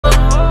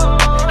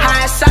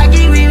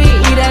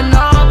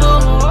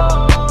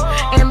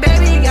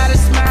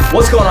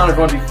What's going on,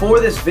 everyone? Before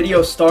this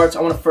video starts,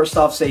 I want to first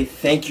off say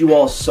thank you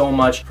all so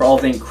much for all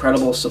the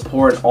incredible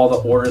support and all the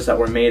orders that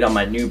were made on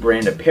my new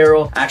brand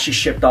apparel. I actually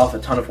shipped off a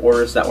ton of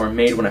orders that were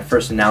made when I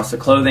first announced the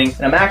clothing,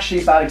 and I'm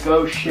actually about to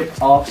go ship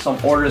off some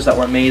orders that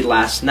were made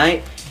last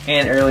night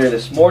and earlier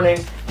this morning.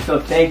 So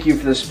thank you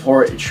for the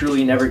support. It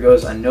truly never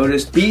goes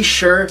unnoticed. Be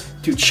sure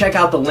to check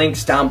out the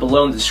links down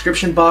below in the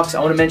description box. I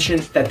want to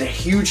mention that the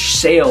huge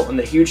sale and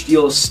the huge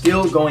deal is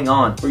still going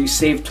on, where you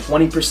save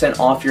 20%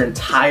 off your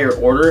entire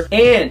order,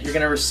 and you're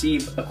going to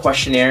receive a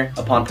questionnaire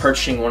upon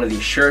purchasing one of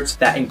these shirts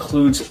that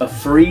includes a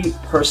free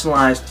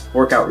personalized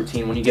workout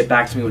routine when you get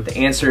back to me with the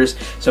answers.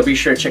 So be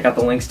sure to check out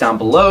the links down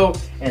below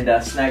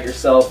and snag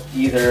yourself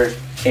either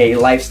a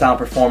lifestyle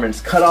performance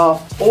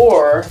cutoff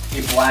or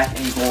a black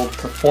and gold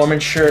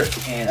performance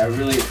shirt. And I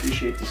really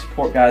appreciate the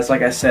support, guys.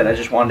 Like I said, I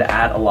just wanted to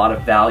add a lot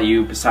of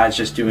value besides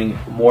just doing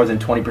more than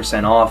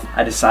 20% off.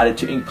 I decided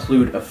to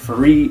include a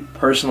free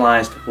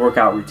personalized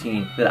workout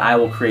routine that I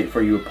will create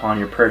for you upon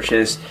your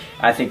purchase.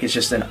 I think it's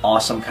just an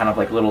awesome kind of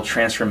like little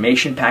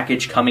transformation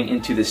package coming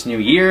into this new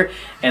year.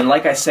 And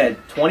like I said,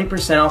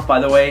 20% off, by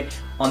the way,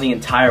 on the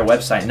entire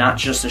website, not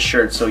just a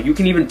shirt. So you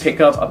can even pick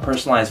up a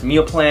personalized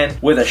meal plan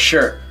with a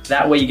shirt.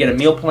 That way you get a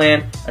meal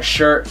plan, a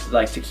shirt,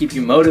 like to keep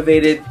you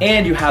motivated,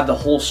 and you have the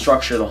whole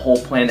structure, the whole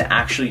plan to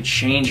actually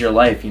change your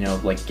life, you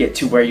know, like get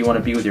to where you want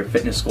to be with your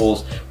fitness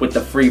goals with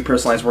the free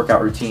personalized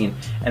workout routine,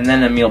 and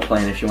then a meal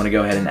plan if you want to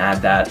go ahead and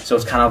add that. So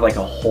it's kind of like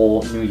a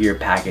whole new year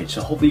package.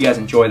 So hopefully you guys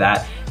enjoy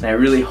that, and I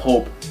really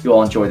hope you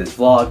all enjoy this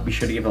vlog. Be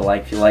sure to give it a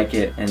like if you like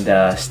it,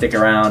 and stick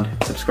around,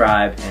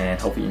 subscribe, and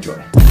hopefully you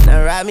enjoy.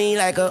 Now ride me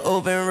like an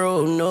open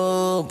road,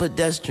 no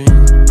pedestrian.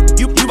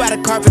 You buy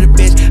the car for the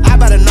bitch, I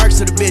buy the narcs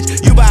for the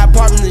bitch. You buy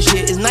apartments and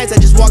shit, it's nice I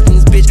just walked in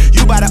this bitch.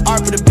 You buy the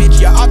art for the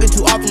bitch, y'all argue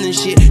too often and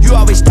shit. You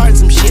always starting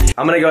some shit.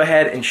 I'm gonna go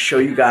ahead and show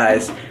you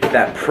guys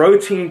that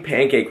protein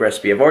pancake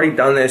recipe. I've already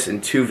done this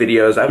in 2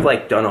 videos. I've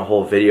like done a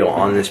whole video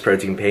on this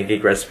protein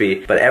pancake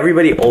recipe, but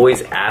everybody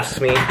always asks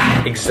me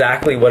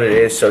exactly what it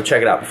is. So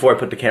check it out. Before I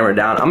put the camera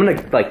down, I'm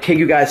gonna like take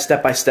you guys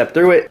step by step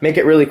through it, make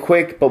it really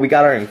quick. But we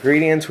got our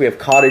ingredients. We have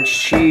cottage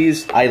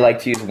cheese. I like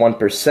to use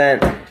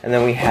 1%. And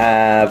then we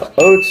have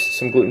oats,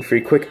 some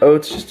gluten-free quick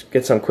oats. Just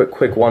get some quick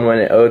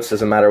 1-minute oats.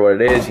 Doesn't matter what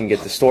it is. You can get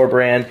the store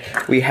brand.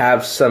 We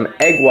have some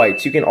egg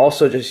whites. You can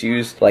also just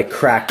use like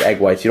cracked egg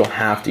whites. You don't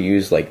have to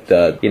use like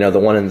the, you know, the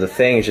one in the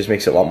thing. It just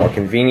makes it a lot more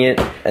convenient.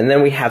 And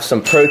then we have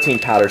some protein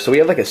powder. So we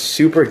have like a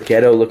super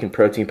ghetto looking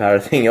protein powder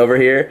thing over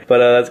here. But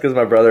that's because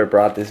my brother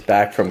brought this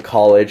back from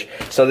college.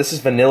 So this is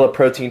vanilla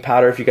protein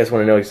powder. If you guys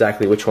want to know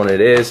exactly which one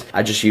it is,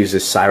 I just use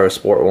this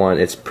Cyrosport one.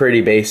 It's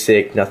pretty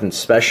basic, nothing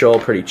special,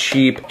 pretty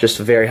cheap, just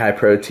very high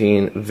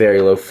protein,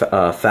 very low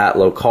fat,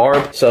 low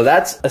carb. So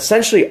that's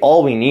essentially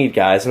all we need,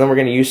 guys. And then we're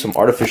gonna use some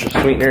artificial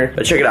sweetener.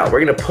 But check it out, we're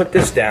gonna put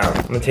this down.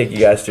 I'm gonna take you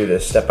guys through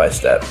this step by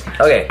step.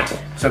 Okay,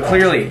 so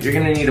clearly you're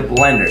gonna need a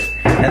blender.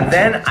 And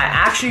then I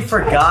actually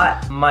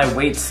forgot my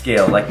weight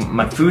scale, like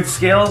my food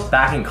scale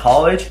back in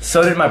college.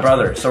 So did my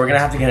brother, so we're gonna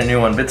have to get a new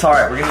one. But it's all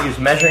right, we're gonna use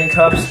measuring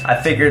cups. I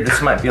figured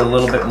this might be a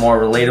little bit more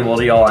relatable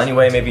to y'all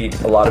anyway. Maybe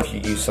a lot of you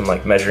use some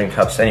like measuring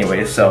cups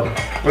anyways. So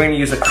we're gonna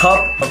use a cup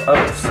of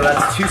oats. So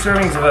that's 2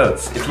 servings of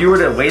oats. If you were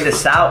to weigh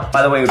this out,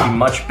 by the way, it would be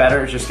much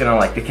better. It's just gonna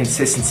like, the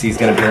consistency is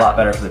gonna be a lot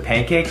better for the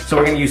pancake. So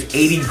we're gonna use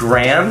 80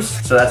 grams.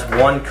 So that's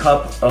 1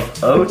 cup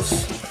of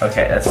oats.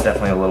 Okay, that's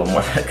definitely a little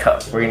more than a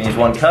cup. We're gonna use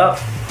 1 cup.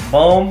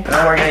 Boom. And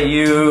then we're gonna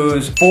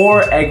use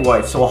 4 egg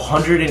whites, so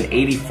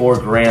 184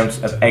 grams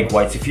of egg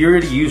whites. If you were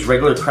to use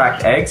regular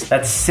cracked eggs,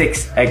 that's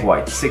 6 egg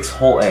whites, 6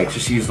 whole eggs.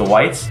 Just use the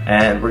whites.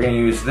 And we're gonna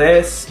use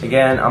this.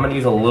 Again, I'm gonna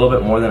use a little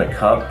bit more than a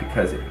cup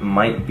because it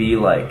might be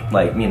like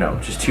you know,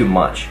 just too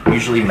much.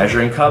 Usually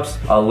measuring cups,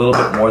 a little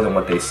bit more than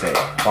what they say.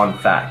 Fun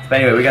fact. But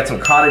anyway, we got some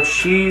cottage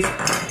cheese.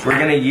 We're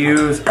gonna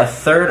use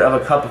 1/3 of a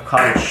cup of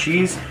cottage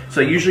cheese. So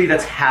usually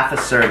that's half a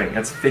serving.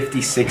 That's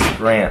 56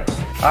 grams.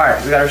 All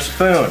right, we got our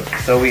spoon.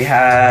 So we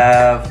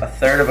have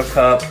 1/3 of a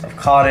cup of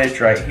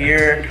cottage right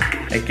here.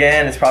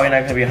 Again, it's probably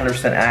not gonna be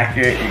 100%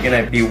 accurate. You're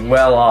gonna be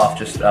well off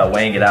just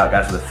weighing it out,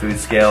 guys, with a food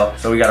scale.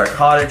 So we got our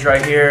cottage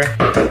right here.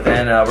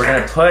 Then we're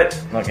gonna put,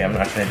 okay, I'm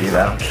not gonna do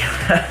that.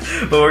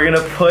 But we're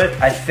gonna put,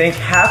 I think,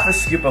 half a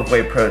scoop of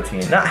whey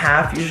protein. Not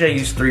half, usually I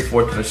use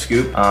 3/4 of a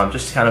scoop,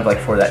 just kind of like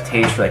for that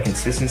taste, for that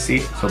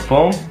consistency. So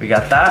boom, we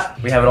got that.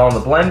 We have it all in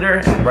the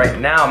blender. And right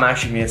now, I'm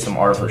actually gonna get some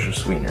artificial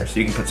sweetener. So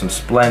you can put some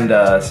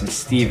Splenda, some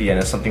stevia,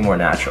 and something more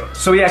natural.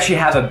 So we actually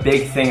have a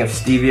big thing of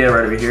stevia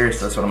right over here,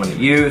 so that's what I'm gonna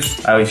use.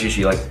 I always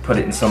usually like put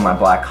it in some of my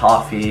black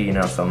coffee, you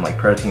know, some like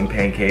protein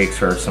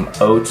pancakes or some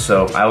oats.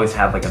 So I always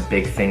have like a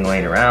big thing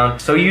laying around.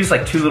 So we use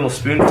like 2 little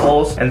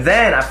spoonfuls. And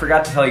then I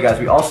forgot to tell you guys,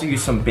 we also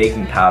use some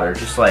baking powder,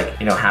 just like,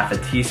 you know, half a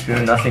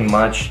teaspoon, nothing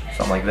much,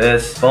 something like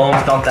this. Boom,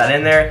 dump that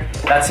in there.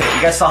 That's it.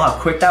 You guys saw how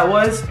quick that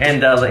was?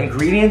 And the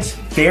ingredients,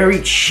 very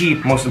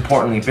cheap, most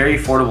importantly, very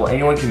affordable.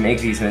 Anyone can make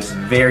these and it's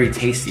very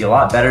tasty, a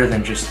lot better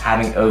than just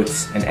having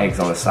oats and eggs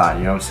on the side,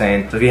 you know what I'm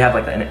saying? So if you have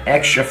like an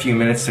extra few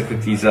minutes to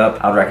cook these up,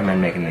 I would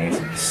recommend making these.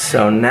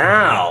 So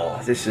now,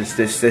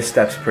 this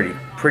step's pretty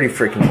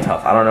freaking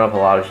tough. I don't know if a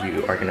lot of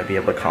you are gonna be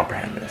able to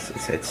comprehend this.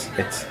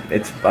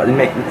 It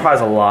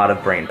requires a lot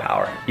of brain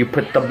power. You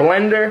put the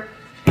blender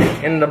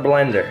in the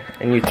blender,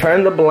 and you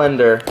turn the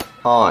blender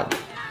on,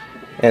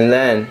 and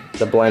then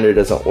the blender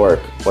doesn't work.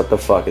 What the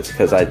fuck? It's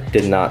because I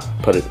did not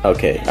put it.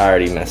 Okay, I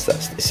already messed up.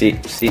 See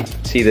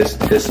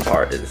this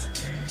part is,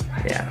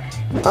 yeah.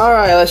 All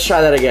right, let's try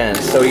that again.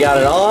 So we got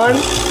it on, and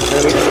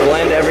then we just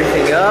blend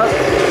everything up,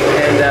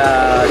 and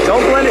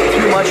don't blend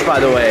it too much, by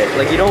the way.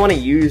 Like, you don't want to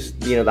use,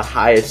 you know, the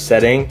highest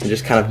setting and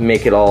just kind of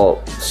make it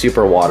all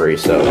super watery.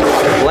 So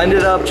blend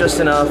it up just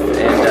enough,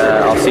 and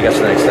I'll see you guys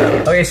for the next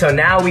step. Okay, so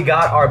now we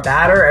got our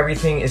batter.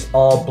 Everything is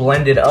all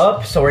blended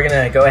up. So we're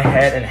gonna go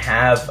ahead and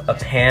have a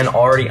pan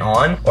already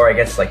on, or I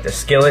guess like the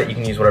skillet. You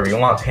can use whatever you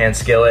want, pan,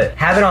 skillet.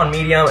 Have it on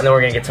medium, and then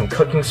we're gonna get some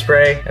cooking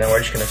spray, and then we're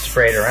just gonna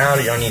spray it around.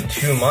 You don't need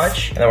too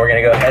much, and then we're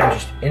gonna go ahead and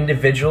just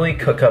individually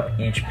cook up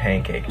each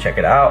pancake. Check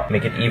it out,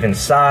 make it even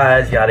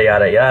size, yada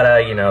yada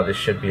yada. You know,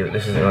 this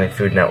isn't really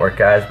Food Network,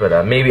 guys,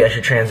 but maybe I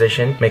should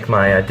transition, make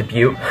my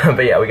debut.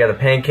 But yeah, we got the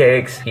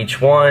pancakes,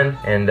 each one,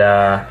 and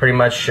pretty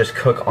much just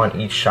cook on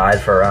each side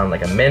for around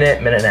like a minute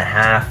and a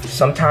half.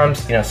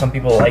 Sometimes, you know, some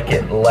people like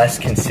it less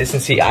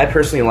consistency. I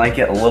personally like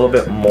it a little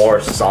bit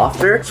more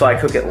softer, so I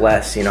cook it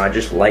less. You know, I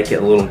just like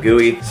it a little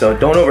gooey. So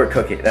don't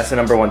overcook it. That's the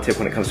 #1 tip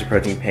when it comes to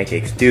protein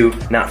pancakes. Do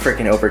not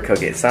freaking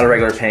overcook it. It's not a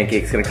regular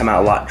pancake. It's gonna come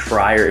out a lot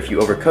drier if you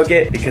overcook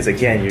it, because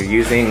again, you're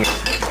using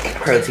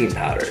protein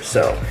powder,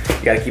 so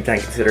you gotta keep that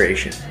in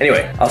consideration.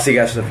 Anyway, I'll see you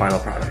guys for the final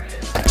product.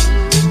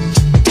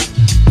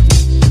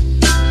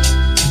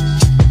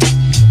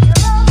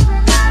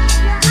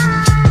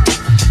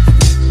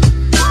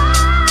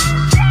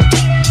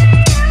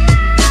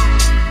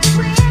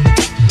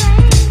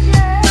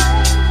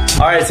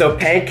 Alright, so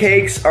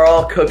pancakes are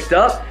all cooked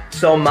up.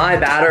 So my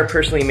batter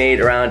personally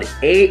made around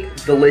 8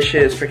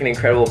 delicious, freaking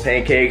incredible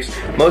pancakes.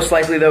 Most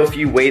likely though, if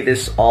you weigh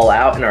this all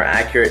out and are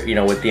accurate, you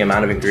know, with the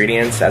amount of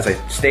ingredients, as I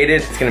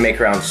stated, it's gonna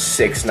make around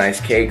 6 nice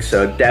cakes.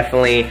 So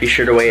definitely be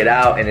sure to weigh it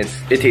out, and it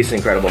tastes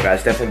incredible,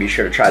 guys. Definitely be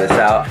sure to try this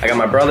out. I got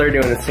my brother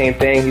doing the same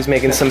thing. He's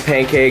making some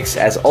pancakes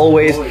as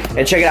always.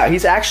 And check it out,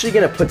 he's actually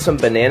gonna put some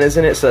bananas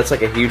in it, so that's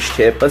like a huge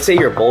tip. Let's say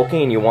you're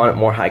bulking and you want it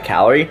more high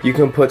calorie. You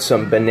can put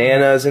some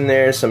bananas in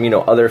there, some, you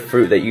know, other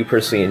fruit that you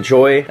personally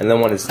enjoy. And then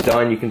when it's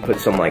done, you can put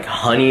some like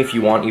honey if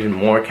you want even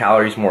more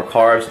calories, more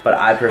carbs. But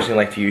I personally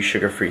like to use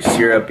sugar-free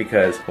syrup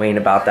because we ain't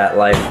about that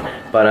life.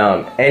 But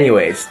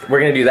anyways, we're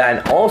gonna do that.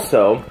 And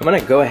also, I'm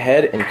gonna go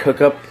ahead and cook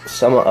up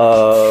some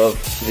of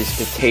these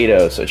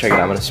potatoes. So check it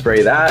out, I'm gonna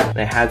spray that. And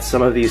I had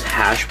some of these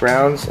hash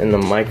browns in the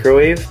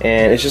microwave,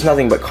 and it's just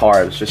nothing but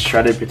carbs, just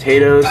shredded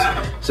potatoes.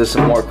 So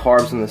some more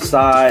carbs on the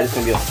side. It's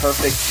gonna be a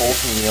perfect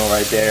bulking meal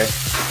right there.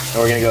 And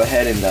we're gonna go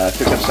ahead and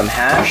cook up some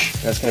hash.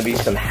 That's gonna be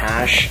some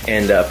hash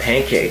and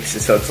pancakes.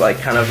 So it's like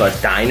kind of a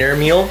diner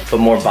meal, but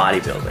more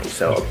bodybuilding.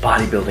 So a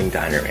bodybuilding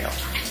diner meal.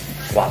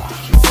 Voila.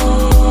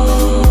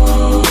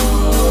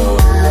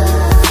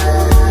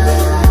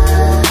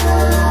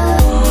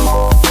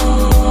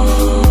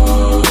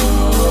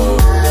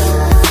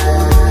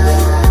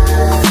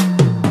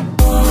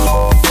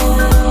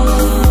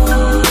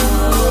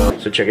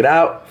 So check it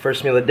out,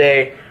 first meal of the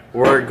day.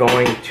 We're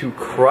going to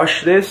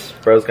crush this.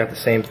 Bro's got the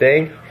same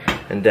thing.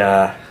 And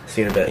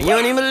see you in a bit. You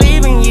don't even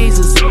believe in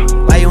Jesus.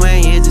 Why you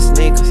wearing Jesus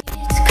sneakers?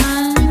 It's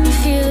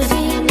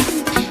confusing.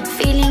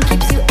 Feeling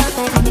keeps you up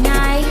at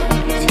night.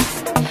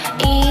 It's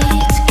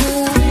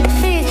good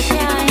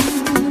fiction.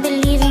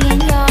 Believing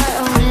in your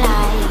own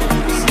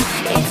lies.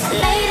 It's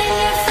late and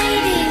you're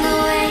fading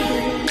away.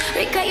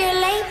 Regret your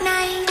late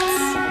nights.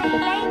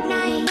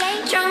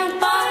 Late drunk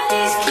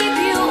bodies keep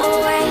you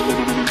awake.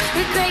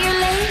 Regret your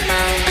late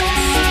nights.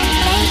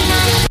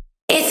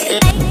 It's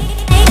late.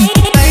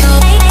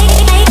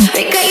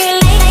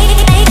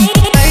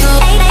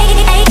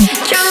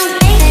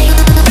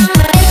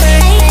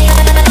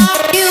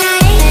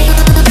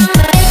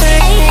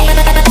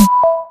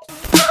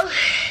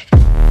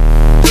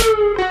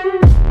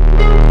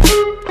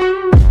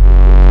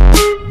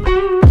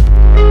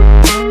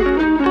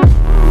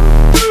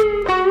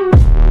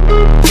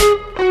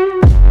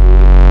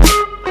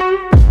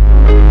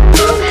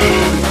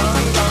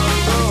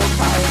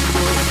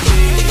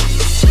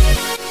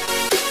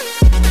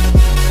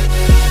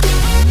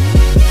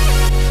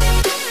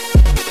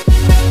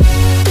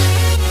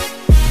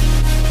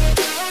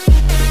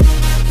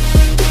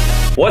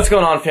 What's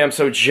going on, fam?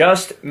 So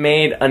just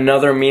made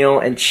another meal,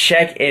 and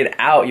check it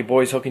out. Your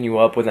boy's hooking you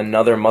up with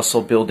another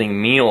muscle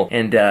building meal,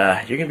 and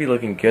you're gonna be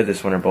looking good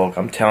this winter bulk,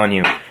 I'm telling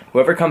you.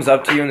 Whoever comes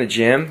up to you in the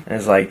gym and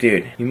is like,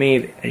 dude, you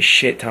made a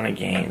shit ton of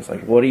gains.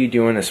 Like, what are you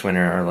doing this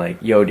winter? Or like,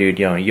 yo dude,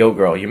 yo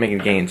girl, you're making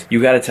gains.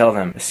 You gotta tell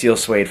them Seal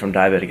Suede from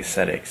Diabetic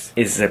Aesthetics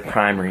is the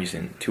prime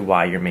reason to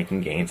why you're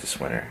making gains this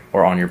winter,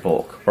 or on your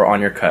bulk, or on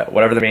your cut,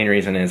 whatever the main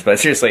reason is. But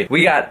seriously,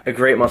 we got a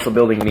great muscle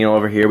building meal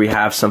over here. We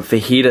have some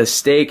fajita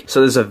steak. So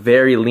there's a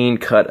very lean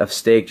cut of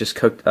steak just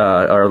cooked,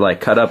 or like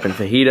cut up in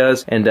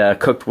fajitas, and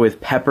cooked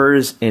with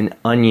peppers and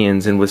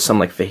onions and with some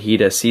like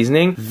fajita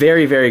seasoning.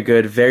 Very, very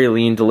good, very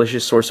lean,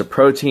 delicious source of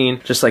protein,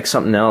 just like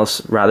something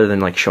else rather than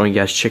like showing you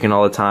guys chicken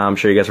all the time. I'm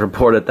sure you guys were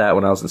bored at that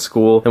when I was in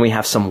school. Then we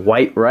have some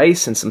white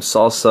rice and some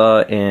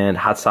salsa and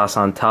hot sauce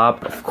on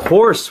top. Of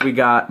course, we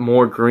got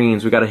more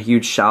greens. We got a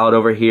huge shallot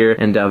over here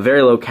and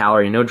very low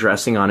calorie, no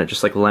dressing on it,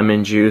 just like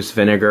lemon juice,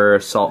 vinegar,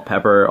 salt,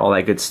 pepper, all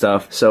that good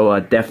stuff. So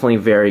definitely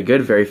very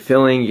good, very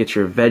filling. You get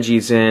your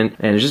veggies in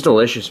and it's just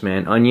delicious,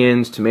 man.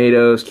 Onions,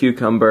 tomatoes,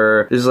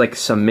 cucumber. This is like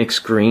some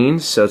mixed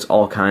greens, so it's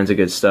all kinds of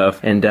good stuff.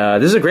 And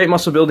this is a great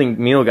muscle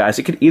building meal, guys.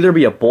 It could either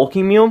be a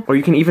bulking meal or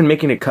you can even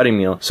make it a cutting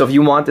meal. So if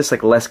you want this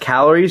like less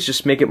calories,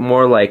 just make it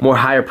more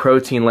higher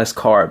protein, less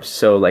carbs.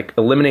 So like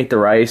eliminate the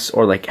rice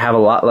or like have a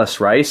lot less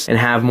rice and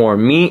have more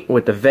meat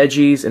with the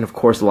veggies and of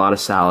course a lot of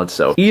salad.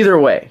 So either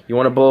way, you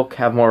want to bulk,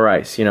 have more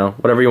rice, you know,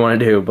 whatever you want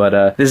to do.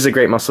 But this is a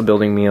great muscle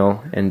building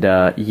meal and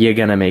you're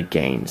gonna make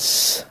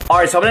gains.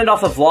 Alright, so I'm gonna end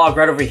off the vlog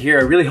right over here.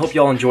 I really hope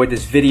you all enjoyed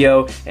this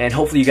video and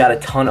hopefully you got a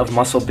ton of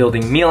muscle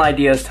building meal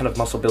ideas, ton of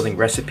muscle building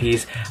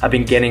recipes. I've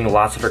been getting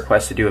lots of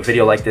requests to do a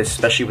video like this,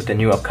 especially with the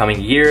new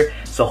upcoming year.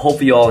 So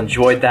hopefully you all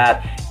enjoyed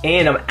that.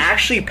 And I'm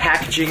actually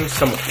packaging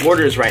some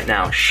orders right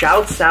now.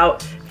 Shouts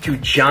out to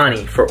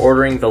Johnny for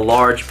ordering the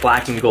large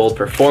black and gold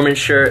performance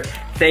shirt.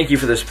 Thank you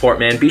for the support,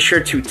 man. Be sure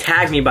to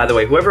tag me, by the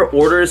way. Whoever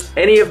orders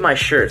any of my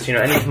shirts, you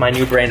know, any of my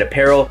new brand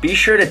apparel, be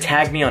sure to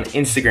tag me on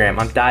Instagram.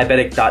 I'm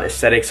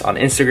diabetic.aesthetics on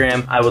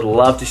Instagram. I would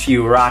love to see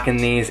you rocking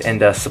these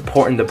and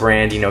supporting the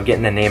brand, you know,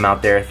 getting the name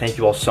out there. Thank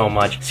you all so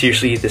much.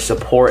 Seriously, the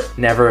support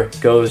never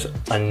goes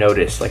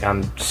unnoticed. Like,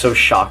 I'm so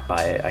shocked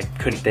by it. I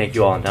couldn't thank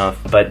you all enough.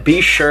 But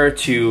be sure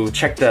to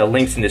check the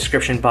links in the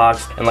description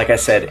box. And like I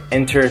said,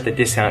 enter the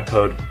discount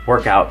code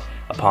WORKOUT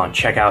upon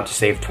checkout to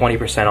save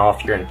 20%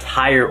 off your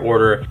entire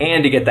order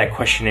and to get that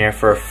questionnaire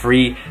for a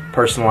free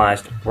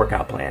personalized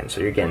workout plan. So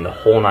you're getting the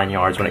whole 9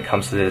 yards when it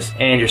comes to this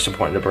and you're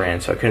supporting the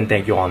brand. So I couldn't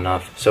thank you all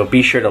enough. So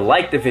be sure to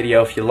like the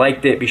video if you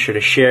liked it. Be sure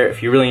to share it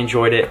if you really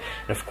enjoyed it.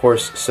 And of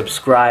course,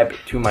 subscribe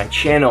to my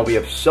channel. We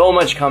have so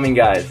much coming,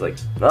 guys. Like,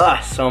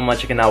 so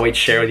much. I cannot wait to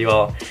share with you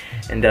all.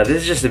 And this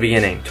is just the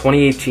beginning.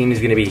 2018 is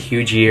going to be a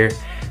huge year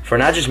for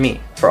not just me,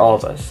 for all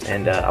of us,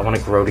 and I want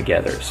to grow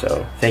together.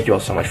 So thank you all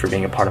so much for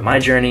being a part of my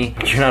journey.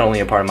 You're not only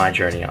a part of my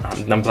journey,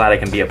 I'm glad I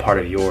can be a part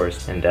of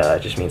yours, and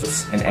it just means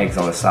it's an eggs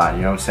on the side,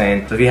 you know what I'm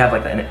saying? So if you have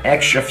like an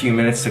extra few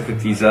minutes to cook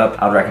these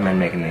up, I'd recommend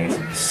making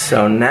these.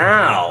 So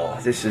now,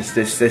 this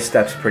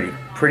step's pretty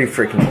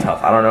freaking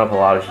tough. I don't know if a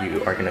lot of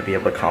you are gonna be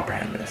able to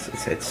comprehend this.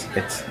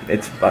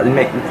 It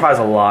requires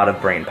a lot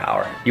of brain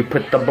power. You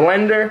put the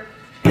blender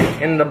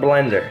in the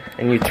blender,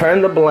 and you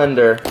turn the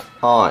blender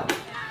on.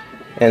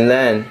 And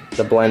then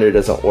the blender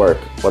doesn't work.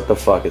 What the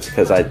fuck? It's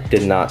because I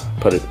did not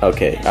put it.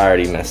 Okay, I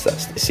already messed up.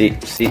 See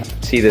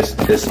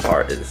this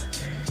part is,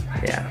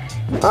 yeah.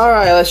 All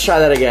right, let's try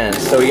that again.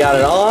 So we got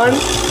it on, and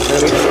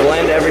then we just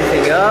blend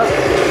everything up.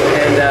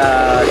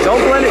 And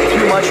don't blend it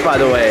too much, by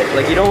the way.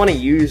 Like, you don't want to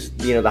use,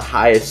 you know, the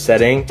highest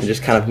setting and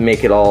just kind of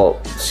make it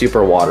all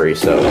super watery.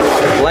 So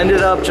blend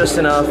it up just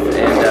enough,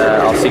 and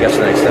I'll see you guys for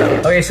the next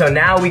step. Okay, so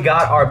now we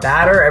got our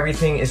batter.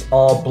 Everything is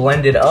all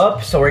blended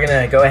up. So we're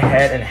gonna go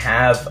ahead and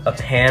have a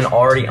pan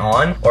already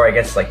on, or I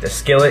guess like the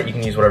skillet. You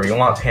can use whatever you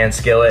want, pan,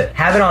 skillet.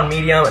 Have it on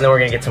medium, and then we're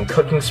gonna get some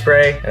cooking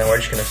spray, and then we're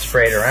just gonna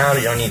spray it around.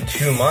 You don't need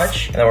too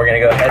much. And then we're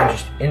gonna go ahead and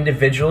just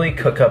individually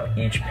cook up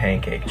each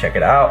pancake. Check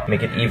it out.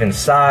 Make it even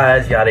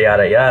size, yada,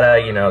 yada,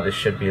 yada. You know, this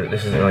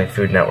isn't really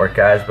Food Network,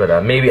 guys,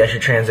 but maybe I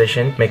should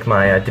transition, make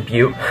my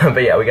debut.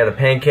 But yeah, we got the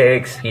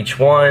pancakes, each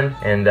one,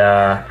 and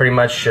pretty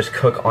much just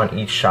cook on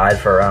each side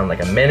for around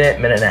like a minute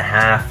and a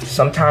half.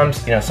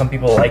 Sometimes, you know, some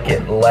people like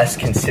it less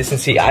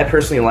consistency. I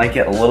personally like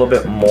it a little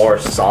bit more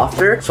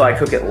softer, so I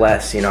cook it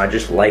less. You know, I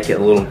just like it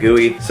a little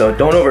gooey. So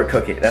don't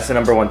overcook it. That's the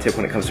 #1 tip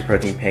when it comes to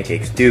protein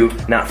pancakes. Do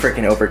not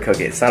freaking overcook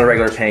it. It's not a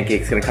regular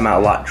pancake. It's gonna come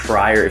out a lot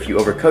drier if you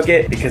overcook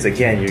it, because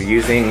again, you're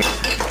using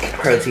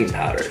protein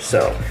powder,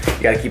 so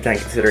you gotta keep that in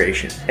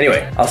consideration.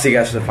 Anyway, I'll see you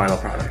guys for the final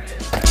product.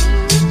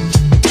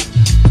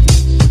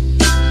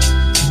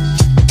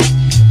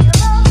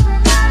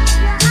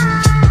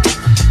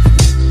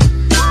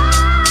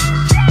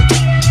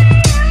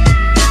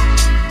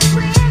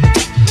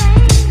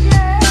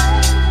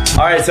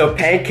 Alright, so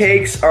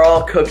pancakes are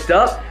all cooked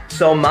up.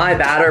 So my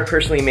batter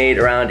personally made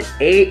around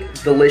 8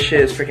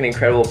 delicious, freaking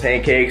incredible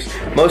pancakes.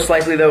 Most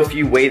likely though, if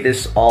you weigh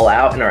this all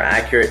out and are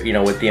accurate, you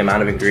know, with the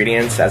amount of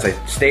ingredients, as I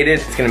stated,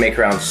 it's gonna make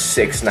around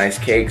 6 nice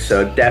cakes.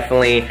 So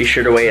definitely be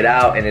sure to weigh it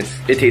out, and it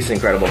tastes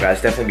incredible, guys.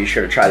 Definitely be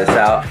sure to try this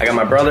out. I got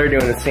my brother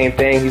doing the same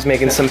thing. He's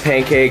making some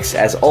pancakes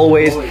as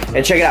always.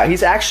 And check it out,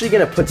 he's actually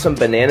gonna put some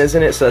bananas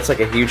in it, so that's like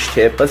a huge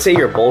tip. Let's say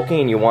you're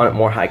bulking and you want it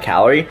more high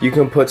calorie. You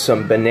can put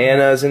some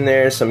bananas in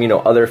there, some, you know,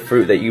 other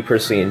fruit that you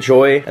personally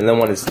enjoy. And then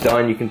when it's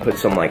done, you can put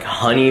some like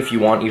honey if you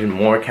want even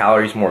more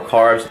calories, more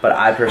carbs. But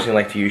I personally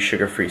like to use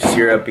sugar-free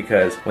syrup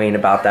because we ain't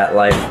about that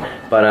life.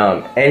 But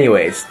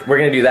anyways, we're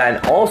gonna do that.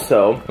 And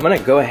also, I'm gonna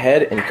go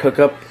ahead and cook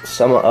up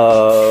some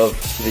of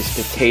these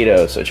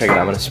potatoes. So check it out,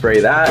 I'm gonna spray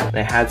that. And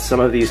I had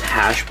some of these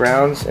hash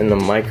browns in the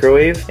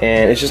microwave,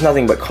 and it's just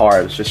nothing but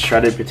carbs, just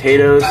shredded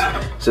potatoes.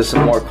 So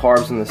some more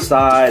carbs on the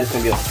side. It's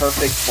gonna be a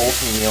perfect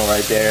bulking meal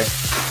right there.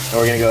 And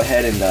we're gonna go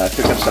ahead and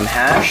cook up some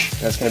hash.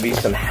 That's gonna be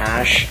some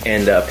hash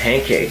and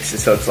pancakes.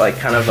 So it's like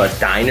kind of a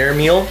diner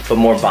meal, but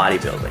more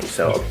bodybuilding.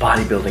 So a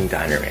bodybuilding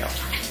diner meal.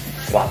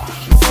 Voila.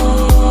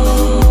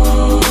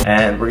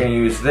 And we're gonna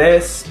use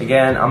this.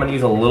 Again, I'm gonna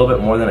use a little bit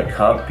more than a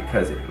cup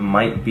because it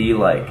might be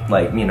like,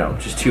 you know,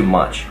 just too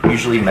much.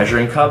 Usually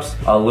measuring cups,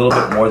 a little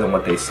bit more than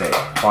what they say.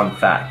 Fun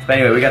fact. But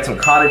anyway, we got some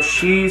cottage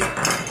cheese.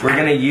 We're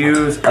gonna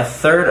use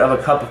 1/3 of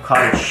a cup of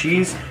cottage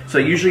cheese. So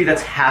usually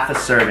that's half a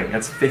serving.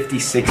 That's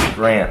 56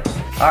 grams.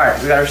 All right,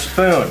 we got our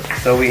spoon.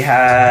 So we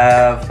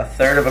have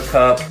 1/3 of a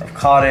cup of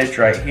cottage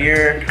right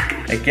here.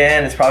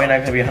 Again, it's probably not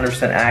gonna be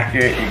 100%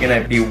 accurate. You're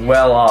gonna be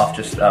well off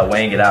just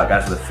weighing it out,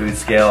 guys, with a food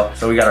scale.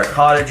 So we got our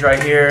cottage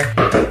right here.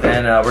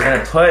 Then we're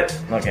gonna put,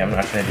 okay, I'm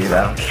not gonna do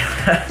that,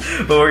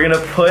 but we're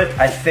gonna put,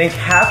 I think,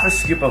 half a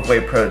scoop of whey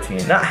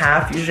protein. Not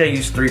half, usually I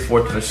use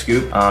 3/4 of a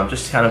scoop,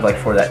 just kind of like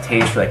for that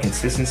taste, for that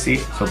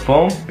consistency. So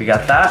boom, we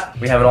got that.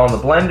 We have it all in the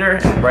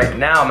blender. And right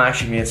now, I'm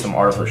actually gonna get some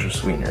artificial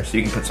sweetener. So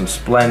you can put some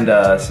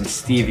Splenda, some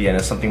stevia,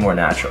 and something more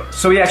natural.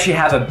 So we actually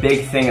have a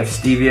big thing of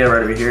stevia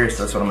right over here,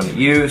 so that's what I'm gonna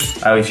use.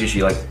 I always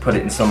usually like put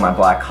it in some of my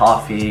black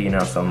coffee, you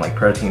know, some like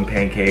protein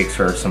pancakes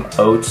or some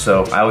oats.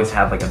 So I always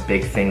have like a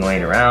big thing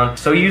laying around.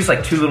 So we use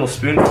like 2 little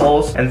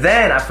spoonfuls. And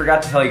then I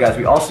forgot to tell you guys,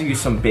 we also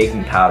use some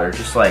baking powder,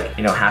 just like,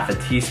 you know, half a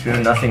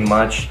teaspoon, nothing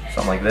much,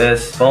 something like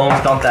this. Boom,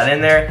 dump that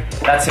in there.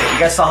 That's it. You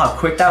guys saw how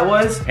quick that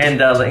was? And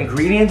the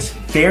ingredients,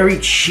 very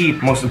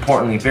cheap, most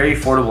importantly, very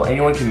affordable.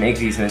 Anyone can make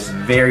these and it's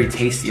very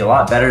tasty, a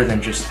lot better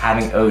than just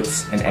having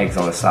oats and eggs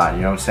on the side,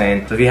 you know what I'm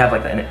saying? So if you have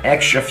like an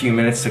extra few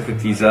minutes to cook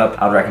these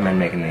up, I'd recommend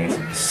making these.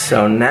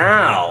 So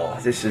now,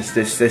 this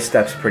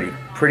step's pretty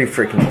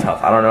freaking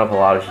tough. I don't know if a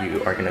lot of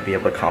you are gonna be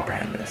able to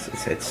comprehend this.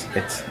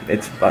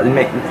 It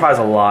requires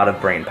a lot of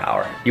brain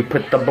power. You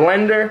put the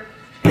blender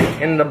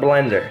in the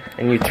blender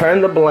and you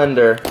turn the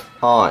blender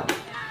on.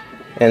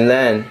 And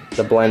then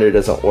the blender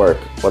doesn't work.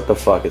 What the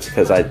fuck? It's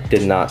because I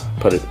did not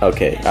put it.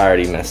 Okay, I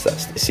already messed up.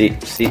 See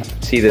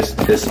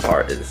this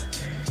part is,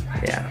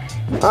 yeah.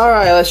 All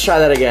right, let's try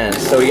that again.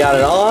 So we got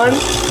it on, and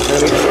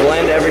then we just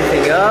blend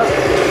everything up.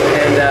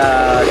 And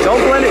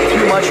don't blend it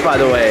too much, by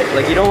the way.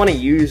 Like, you don't want to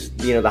use,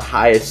 you know, the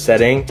highest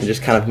setting and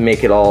just kind of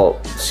make it all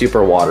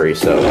super watery.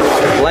 So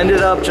blend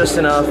it up just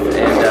enough,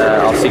 and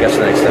I'll see you guys for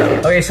the next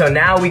step. Okay, so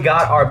now we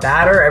got our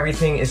batter.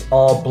 Everything is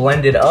all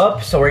blended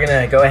up. So we're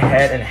gonna go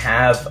ahead and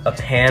have a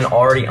pan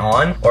already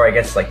on, or I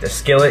guess like the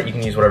skillet. You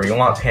can use whatever you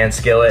want, pan,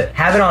 skillet.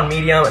 Have it on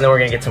medium, and then we're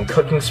gonna get some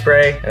cooking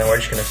spray, and then we're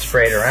just gonna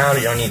spray it around.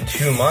 You don't need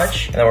too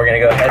much. And then we're gonna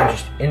go ahead and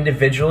just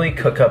individually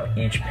cook up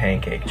each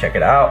pancake. Check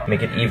it out,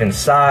 make it even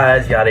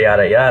size, yada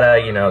yada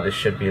yada. You know, this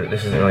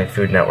isn't really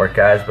Food Network,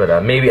 guys,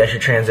 but maybe I should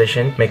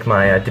transition, make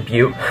my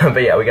debut.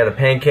 But yeah, we got the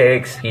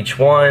pancakes, each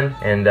one,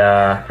 and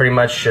pretty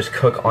much just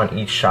cook on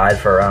each side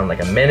for around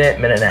like a minute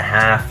and a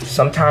half.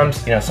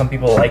 Sometimes, you know, some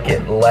people like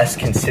it less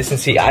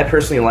consistency. I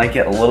personally like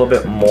it a little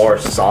bit more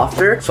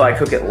softer, so I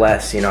cook it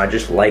less. You know, I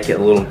just like it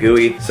a little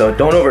gooey. So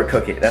don't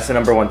overcook it. That's the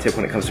 #1 tip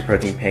when it comes to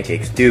protein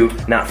pancakes. Do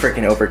not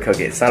freaking overcook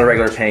it. It's not a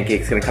regular pancake.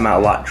 It's gonna come out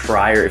a lot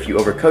drier if you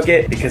overcook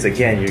it, because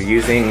again, you're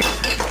using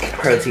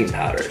protein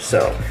powder,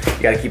 so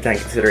you gotta keep that in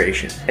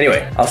consideration.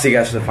 Anyway, I'll see you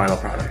guys for the final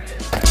product.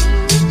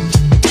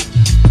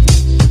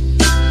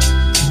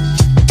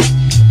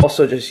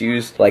 Also just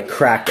use like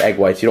cracked egg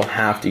whites. You don't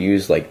have to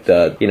use like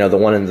the, you know, the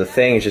one in the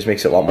thing. It just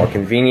makes it a lot more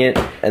convenient.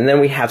 And then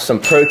we have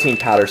some protein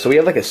powder. So we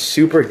have like a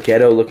super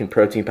ghetto looking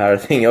protein powder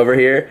thing over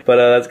here, but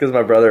that's because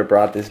my brother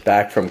brought this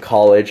back from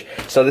college.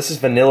 So this is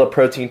vanilla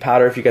protein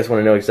powder. If you guys want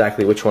to know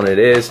exactly which one it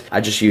is,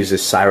 I just use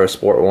this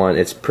Cyrosport one.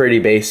 It's pretty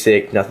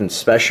basic, nothing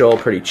special,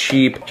 pretty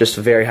cheap, just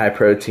very high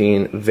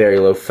protein, very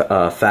low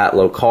fat,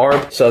 low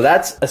carb. So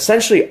that's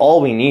essentially all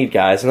we need,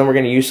 guys. And then we're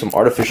gonna use some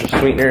artificial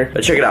sweetener.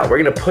 But check it out, we're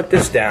gonna put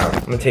this down.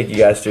 I'm gonna take you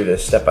guys through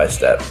this step by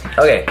step.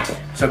 Okay,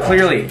 so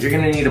clearly you're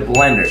gonna need a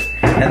blender.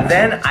 And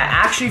then I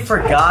actually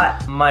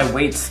forgot my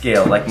weight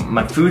scale, like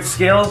my food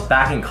scale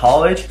back in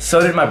college. So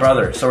did my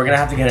brother, so we're gonna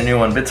have to get a new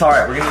one, but it's all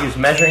right. We're gonna use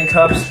measuring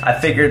cups. I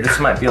figured this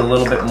might be a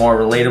little bit more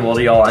relatable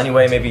to y'all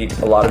anyway. Maybe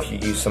a lot of you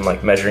use some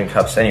like measuring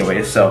cups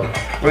anyways. So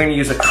we're gonna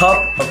use a cup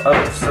of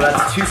oats. So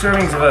that's 2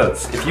 servings of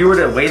oats. If you were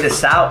to weigh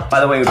this out, by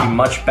the way, it would be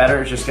much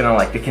better. It's just gonna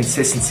like, the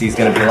consistency is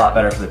gonna be a lot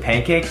better for the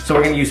pancake. So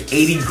we're gonna use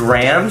 80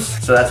 grams.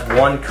 So that's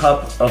 1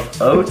 cup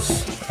of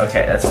oats.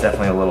 Okay, that's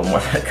definitely a little more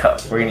than a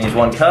cup. We're gonna use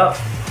 1 cup.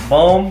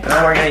 Boom. And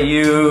then we're gonna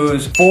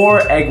use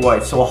 4 egg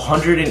whites, so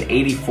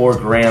 184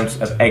 grams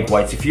of egg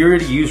whites. If you were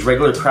to use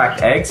regular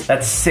cracked eggs,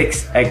 that's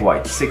 6 egg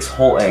whites, 6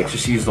 whole eggs.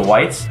 Just use the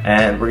whites.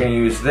 And we're gonna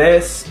use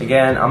this.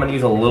 Again, I'm gonna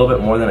use a little bit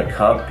more than a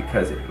cup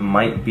because it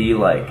might be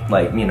like,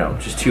 you know,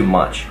 just too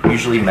much.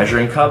 Usually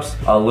measuring cups,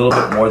 a little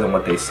bit more than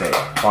what they say.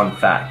 Fun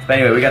fact. But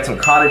anyway, we got some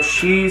cottage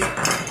cheese.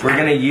 We're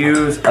gonna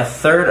use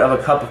 1/3 of a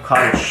cup of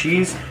cottage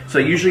cheese. So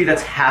usually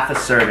that's half a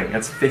serving.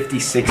 That's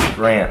 56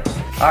 grams.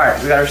 All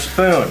right, we got our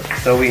spoon.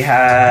 So we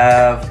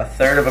have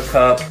 1/3 of a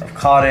cup of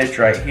cottage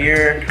right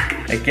here.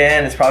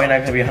 Again, it's probably not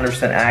gonna be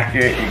 100%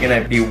 accurate. You're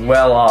gonna be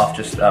well off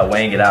just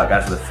weighing it out,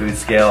 guys, with a food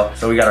scale.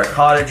 So we got our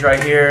cottage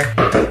right here.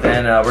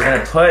 Then we're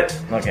gonna put,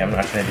 okay, I'm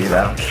not gonna do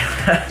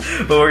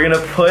that, but we're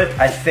gonna put,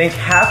 I think,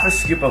 half a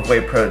scoop of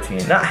whey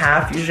protein. Not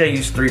half, usually I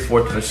use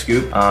 3/4 of a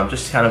scoop,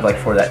 just kind of like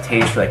for that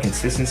taste, for that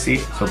consistency.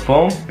 So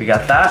boom, we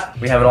got that.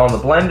 We have it all in the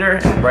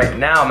blender. And right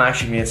now, I'm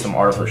actually gonna get some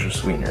artificial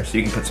sweetener. So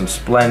you can put some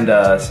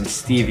Splenda, some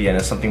stevia,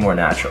 and something more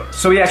natural.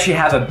 So we actually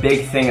have a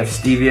big thing of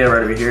stevia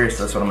right over here,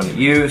 so that's what I'm gonna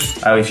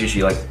use. I always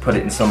usually like put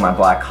it in some of my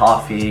black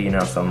coffee, you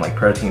know, some like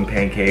protein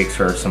pancakes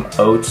or some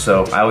oats.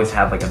 So I always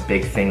have like a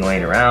big thing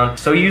laying around.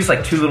 So we use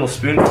like 2 little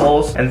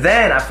spoonfuls. And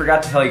then I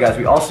forgot to tell you guys,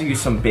 we also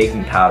use some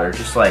baking powder,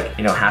 just like,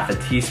 you know, half a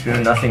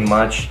teaspoon, nothing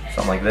much,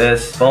 something like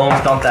this. Boom,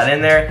 dump that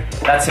in there.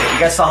 That's it. You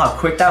guys saw how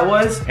quick that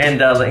was? And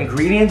the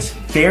ingredients,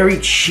 very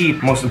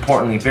cheap, most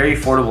importantly, very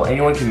affordable.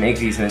 Anyone can make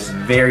these and it's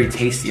very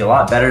tasty, a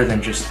lot better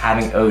than just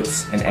having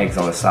oats and eggs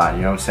on the side,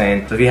 you know what I'm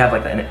saying? So if you have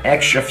like an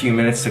extra few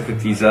minutes to cook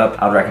these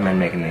up, I'd recommend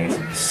making these.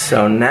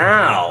 So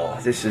now,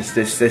 this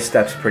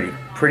step's pretty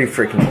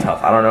freaking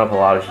tough. I don't know if a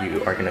lot of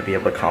you are gonna be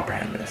able to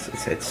comprehend this.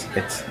 It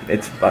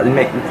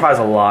requires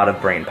a lot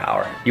of brain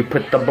power. You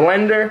put the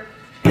blender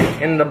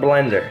in the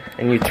blender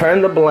and you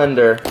turn the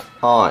blender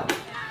on.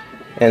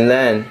 And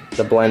then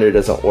the blender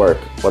doesn't work.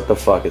 What the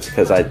fuck? It's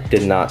because I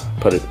did not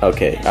put it.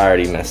 Okay, I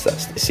already messed up.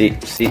 See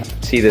this?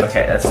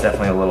 Okay, that's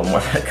definitely a little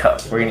more than a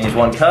cup. We're gonna use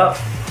 1 cup.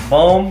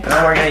 Boom. And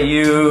then we're gonna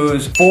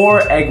use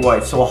 4 egg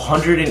whites, so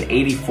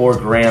 184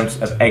 grams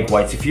of egg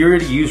whites. If you were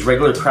to use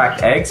regular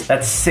cracked eggs,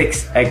 that's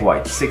 6 egg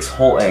whites, 6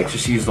 whole eggs.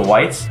 Just use the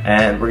whites.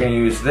 And we're gonna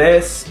use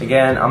this.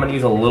 Again, I'm gonna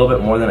use a little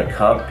bit more than a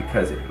cup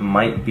because it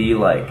might be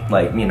like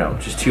you know,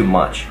 just too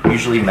much.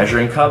 Usually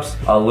measuring cups,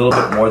 a little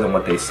bit more than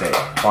what they say.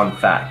 Fun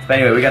fact. But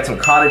anyway, we got some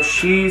cottage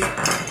cheese.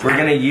 We're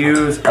gonna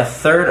use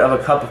 1/3 of a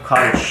cup of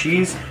cottage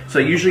cheese. So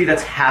usually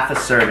that's half a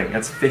serving.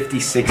 That's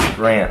 56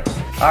 grams.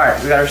 All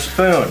right, we got our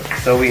spoon.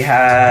 So we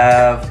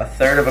have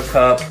 1/3 of a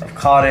cup of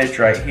cottage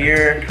right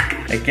here.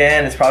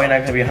 Again, it's probably not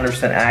gonna be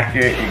 100%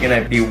 accurate. You're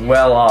gonna be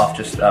well off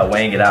just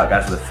weighing it out,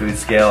 guys, with a food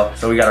scale.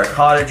 So we got our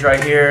cottage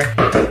right here.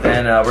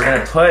 Then we're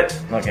gonna put,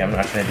 okay, I'm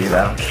not gonna do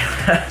that,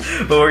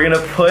 but we're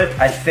gonna put,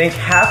 I think,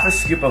 half a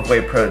scoop of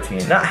whey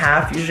protein. Not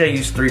half, usually I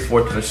use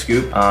 3/4 of a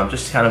scoop,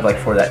 just kind of like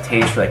for that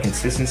taste, for that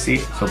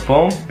consistency. So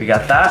boom, we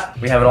got that.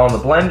 We have it all in the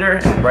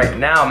blender. And right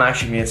now, I'm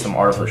actually gonna get some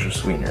artificial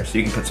sweetener. So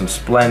you can put some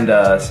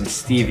Splenda, some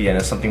stevia,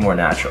 and something more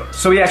natural.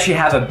 So we actually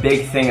have a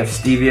big thing of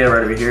stevia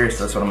right over here,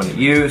 so that's what I'm gonna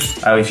use.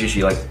 I always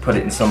usually like put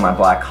it in some of my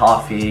black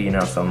coffee, you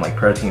know, some like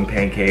protein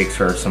pancakes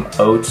or some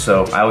oats.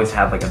 So I always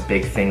have like a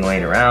big thing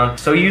laying around.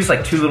 So we use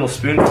like 2 little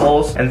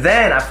spoonfuls. And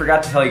then I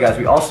forgot to tell you guys,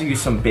 we also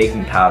use some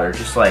baking powder,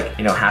 just like,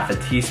 you know, half a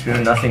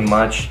teaspoon, nothing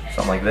much,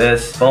 something like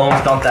this. Boom,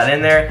 dump that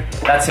in there.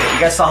 That's it.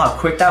 You guys saw how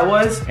quick that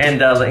was? And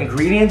the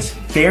ingredients,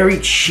 very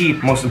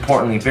cheap, most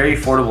importantly, very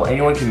affordable.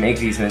 Anyone can make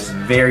these and it's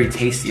very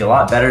tasty, a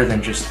lot better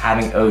than just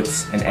having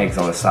oats and eggs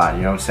on the side,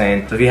 you know what I'm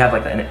saying? So if you have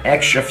like an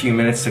extra few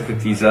minutes to cook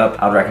these up,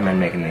 I'd recommend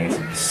making these.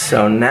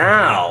 So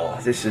now,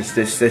 this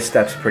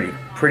step's pretty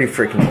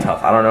freaking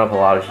tough. I don't know if a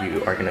lot of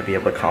you are gonna be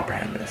able to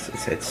comprehend this.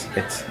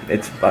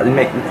 It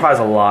requires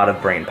a lot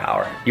of brain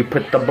power. You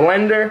put the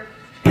blender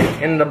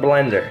in the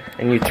blender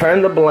and you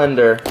turn the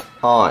blender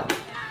on.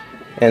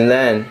 And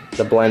then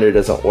the blender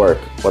doesn't work.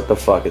 What the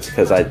fuck? It's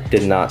because I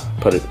did not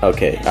put it.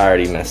 Okay, I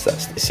already messed up.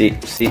 See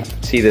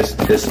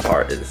this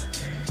part is,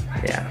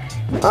 yeah.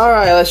 All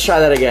right, let's try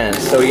that again.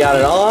 So we got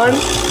it on, and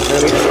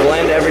then we just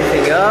blend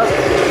everything up.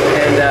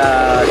 And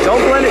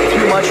don't blend it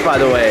too much, by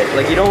the way.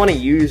 Like, you don't want to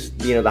use,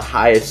 you know, the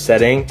highest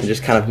setting and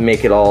just kind of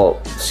make it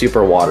all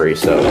super watery.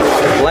 So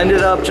blend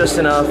it up just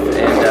enough,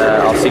 and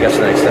I'll see you guys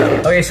for the next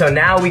step. Okay, so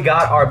now we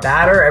got our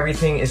batter.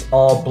 Everything is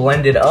all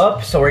blended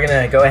up. So we're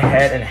gonna go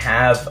ahead and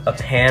have a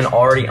pan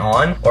already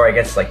on, or I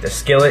guess like the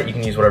skillet. You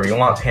can use whatever you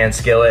want, pan,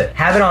 skillet.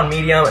 Have it on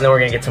medium, and then we're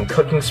gonna get some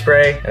cooking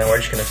spray, and then we're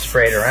just gonna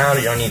spray it around.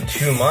 You don't need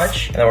too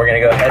much. And then we're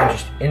gonna go ahead and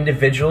just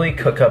individually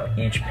cook up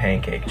each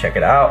pancake. Check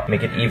it out.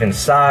 Make it even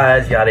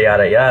size, yada,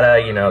 yada,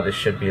 yada. You know, this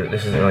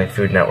isn't really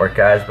Food Network,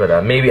 guys,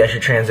 but maybe I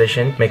should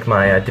transition, make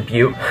my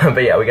debut.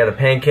 But yeah, we got the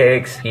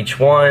pancakes, each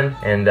one,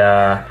 and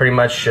pretty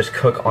much just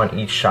cook on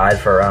each side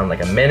for around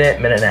like a minute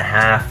and a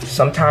half.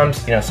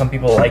 Sometimes, you know, some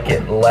people like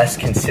it less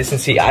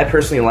consistency. I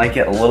personally like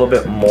it a little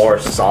bit more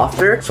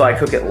softer, so I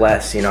cook it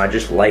less. You know, I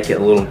just like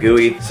it a little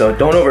gooey. So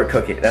don't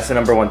overcook it. That's the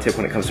 #1 tip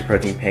when it comes to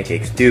protein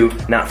pancakes. Do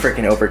not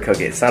freaking overcook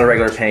it. It's not a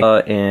regular pancake.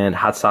 And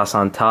hot sauce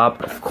on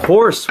top. Of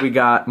course, we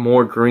got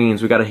more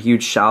greens. We got a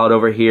huge shallot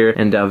over here,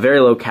 and very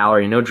low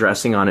calorie, no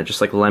dressing on it,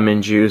 just like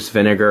lemon juice,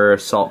 vinegar,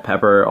 salt,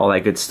 pepper, all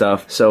that good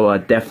stuff. So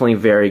definitely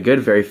very good,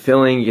 very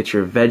filling. You get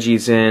your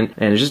veggies in,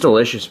 and it's just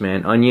delicious,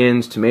 man.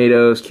 Onions,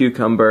 tomatoes,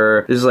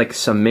 cucumber. This is like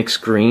some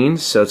mixed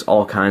greens, so it's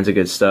all kinds of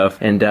good stuff.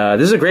 And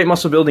this is a great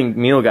muscle building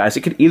meal, guys.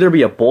 It could either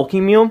be a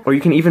bulking meal, or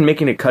you can even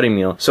make it a cutting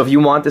meal. So if you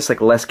want this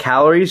like less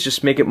calories,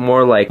 just make it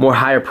more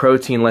higher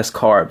protein, less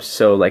carbs.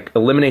 So like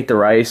eliminate the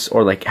rice,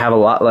 or like have a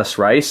lot less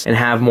rice and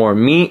have more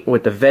meat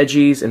with the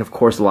veggies, and of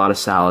course a lot of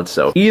salads.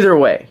 So either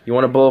way, you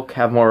want to bulk,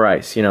 have more rice.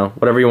 advice, you know,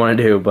 whatever you want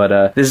to do.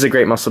 But this is a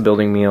great muscle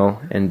building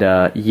meal, and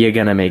you're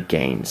gonna make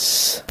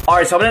gains.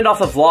 Alright, so I'm gonna end off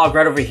the vlog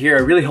right over here.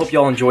 I really hope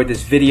y'all enjoyed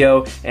this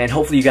video, and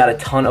hopefully you got a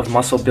ton of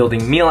muscle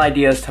building meal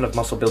ideas, ton of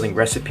muscle building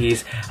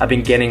recipes. I've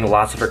been getting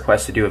lots of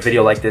requests to do a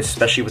video like this,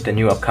 especially with the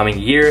new upcoming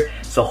year,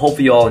 so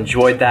hopefully you all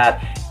enjoyed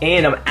that.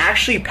 And I'm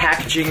actually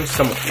packaging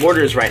some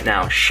orders right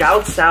now.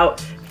 Shouts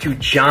out to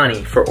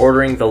Johnny for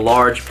ordering the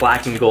large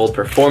black and gold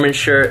performance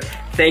shirt.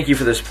 Thank you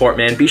for the support,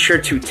 man. Be sure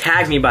to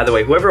tag me, by the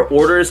way. Whoever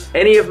orders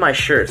any of my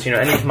shirts, you know,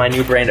 any of my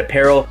new brand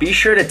apparel, be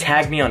sure to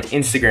tag me on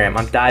Instagram.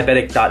 I'm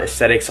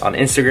diabetic.aesthetics on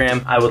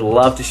Instagram. I would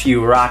love to see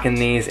you rocking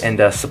these and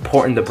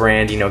supporting the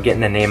brand, you know, getting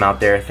the name out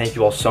there. Thank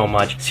you all so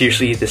much.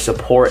 Seriously, the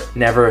support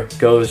never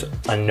goes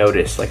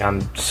unnoticed. Like,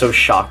 I'm so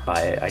shocked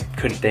by it. I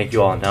couldn't thank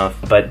you all enough.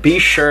 But be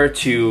sure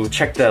to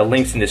check the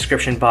links in the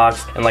description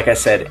box. And like I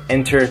said,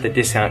 enter the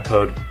discount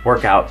code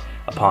WORKOUT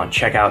upon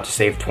checkout to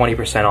save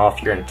 20%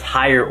 off your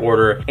entire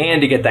order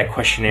and to get that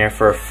questionnaire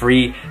for a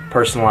free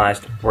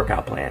personalized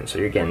workout plan. So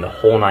you're getting the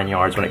whole 9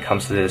 yards when it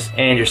comes to this,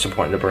 and you're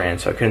supporting the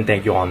brand. So I couldn't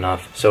thank you all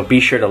enough. So be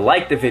sure to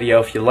like the video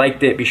if you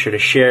liked it. Be sure to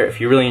share it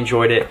if you really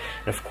enjoyed it.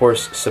 And of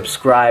course,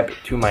 subscribe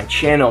to my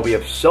channel. We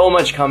have so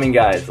much coming,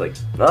 guys. Like,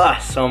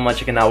 so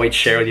much. I cannot wait to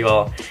share with you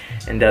all.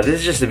 And this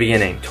is just the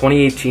beginning.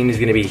 2018 is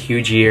gonna be a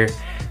huge year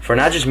for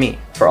not just me,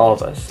 for all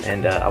of us,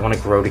 and I want to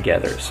grow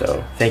together.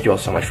 So thank you all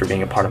so much for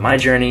being a part of my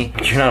journey.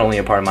 You're not only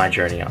a part of my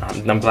journey,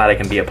 I'm glad I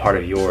can be a part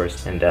of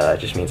yours, and it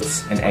just means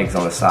it's an eggs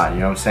on the side, you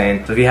know what I'm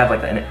saying? So if you have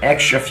like an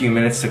extra few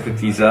minutes to cook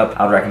these up,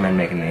 I'd recommend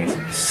making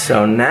these.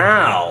 So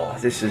now,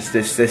 this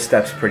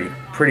step's pretty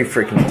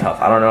freaking tough.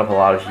 I don't know if a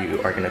lot of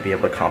you are gonna be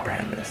able to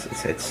comprehend this.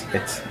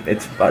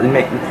 It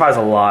requires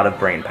a lot of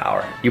brain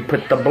power. You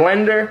put the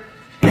blender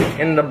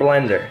in the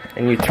blender,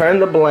 and you turn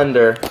the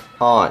blender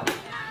on.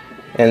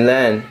 And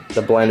then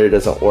the blender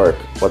doesn't work.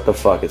 What the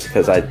fuck? It's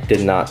because I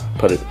did not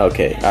put it.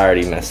 Okay, I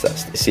already messed up.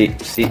 See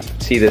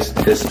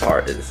this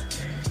part is,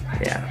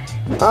 yeah.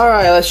 All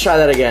right, let's try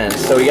that again.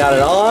 So we got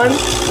it on, and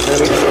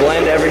then we just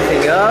blend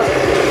everything up.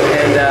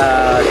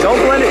 And don't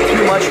blend it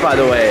too much, by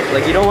the way.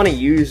 Like, you don't want to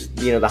use,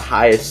 you know, the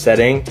highest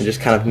setting and just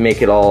kind of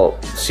make it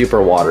all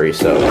super watery.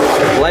 So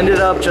blend it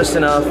up just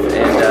enough,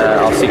 and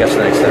I'll see you guys in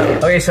the next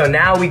step. Okay, so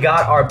now we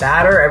got our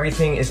batter.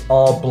 Everything is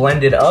all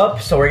blended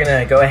up. So we're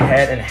gonna go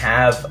ahead and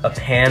have a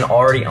pan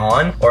already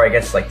on, or I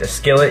guess like the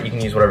skillet. You can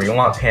use whatever you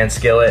want, pan,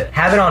 skillet.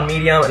 Have it on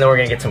medium, and then we're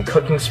gonna get some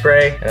cooking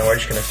spray, and then we're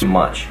just gonna too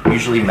much.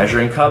 Usually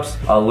measuring cups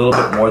a little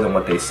bit more than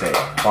what they say.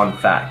 Fun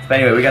fact. But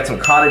anyway, we got some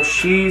cottage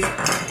cheese.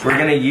 We're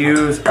gonna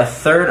use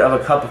 1/3 of a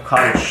cup of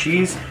cottage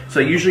cheese. So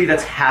usually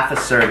that's half a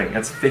serving.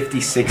 That's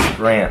 56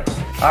 grams.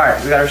 All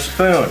right, we got our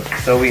spoon.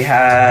 So we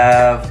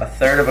have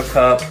 1/3 of a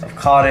cup of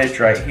cottage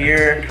right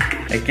here.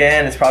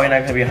 Again, it's probably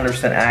not gonna be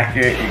 100%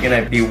 accurate. You're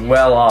gonna be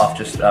well off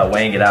just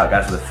weighing it out,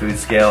 guys, with a food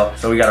scale.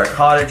 So we got our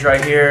cottage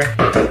right here.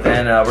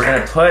 Then we're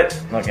gonna put,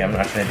 okay, I'm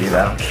not gonna do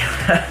that.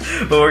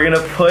 But we're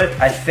gonna put,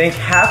 I think,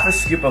 half a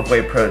scoop of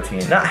whey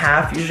protein. Not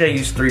half, usually I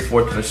use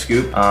 3/4 of a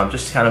scoop,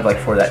 just kind of like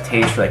for that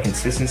taste, for that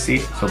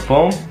consistency. So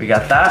boom, we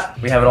got that.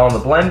 We have it all in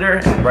the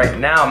blender. And right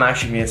now, I'm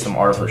actually gonna get some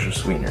artificial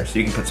sweetener. So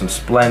you can put some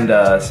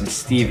Splenda, some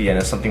stevia,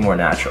 and something more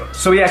natural.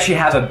 So we actually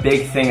have a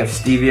big thing of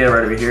stevia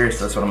right over here,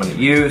 so that's what I'm gonna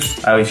use.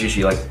 I always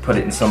usually like put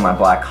it in some of my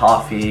black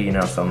coffee, you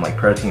know, some like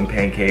protein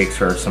pancakes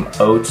or some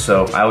oats.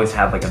 So I always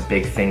have like a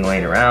big thing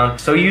laying around.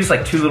 So we use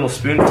like 2 little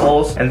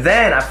spoonfuls. And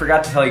then I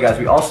forgot to tell you guys,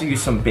 we also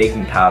use some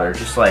baking powder,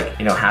 just like,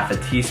 you know, half a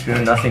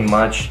teaspoon, nothing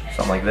much,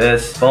 something like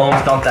this. Boom,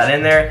 dump that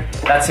in there.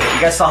 That's it.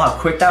 You guys saw how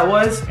quick that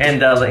was?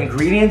 And the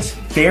ingredients,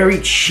 very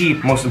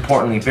cheap, most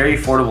importantly, very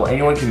affordable.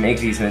 Anyone can make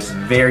these, and it's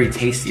very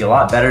tasty. A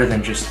lot better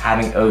than just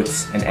having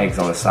oats and eggs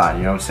on the side,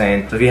 you know what I'm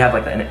saying? So if you have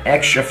like an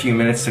extra few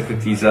minutes to cook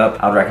these up,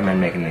 I'd recommend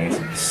making these.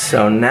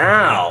 So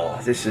now,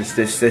 this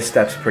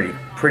step's pretty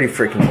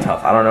freaking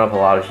tough. I don't know if a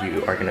lot of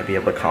you are gonna be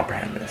able to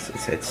comprehend this.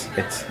 It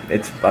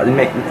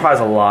requires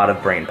a lot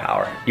of brain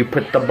power. You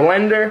put the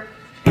blender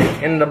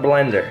in the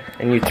blender,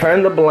 and you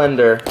turn the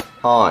blender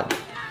on.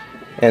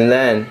 And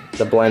then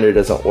the blender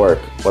doesn't work.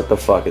 What the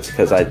fuck? It's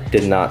because I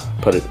did not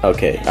put it.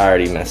 Okay, I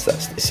already messed up.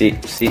 See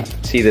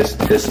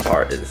this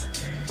part is,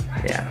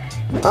 yeah.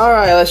 All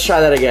right, let's try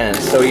that again.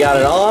 So we got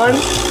it on, and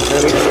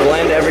then we just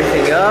blend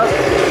everything up.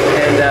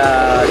 And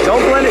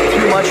don't blend it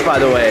too much, by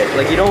the way.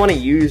 Like, you don't want to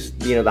use,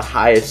 you know, the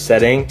highest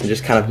setting and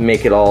just kind of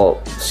make it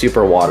all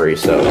super watery.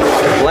 So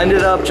blend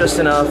it up just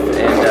enough,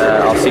 and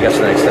I'll see you guys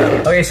in the next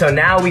step. Okay, so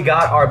now we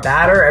got our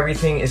batter.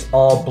 Everything is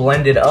all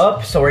blended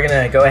up. So we're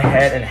gonna go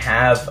ahead and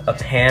have a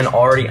pan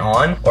already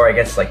on, or I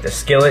guess like the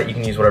skillet. You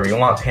can use whatever you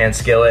want, pan,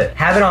 skillet.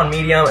 Have it on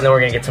medium, and then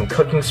we're gonna get some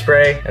cooking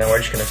spray, and then we're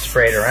just gonna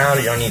spray it around.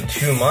 You don't need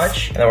too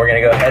much. And then we're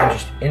gonna go ahead and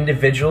just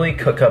individually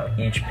cook up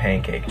each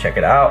pancake. Check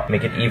it out.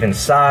 Make it even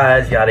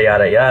size, yada,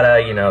 yada,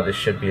 yada. You know,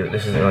 this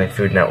is isn't really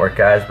Food Network,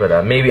 guys,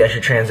 but maybe I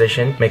should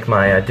transition, make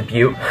my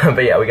debut.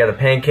 But yeah, we got the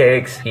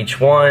pancakes, each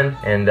one,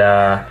 and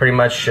pretty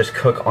much just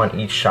cook on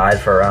each side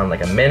for around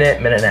like a minute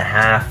and a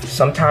half.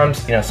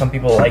 Sometimes, you know, some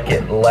people like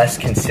it less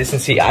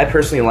consistency. I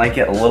personally like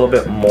it a little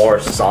bit more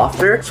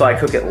softer, so I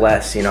cook it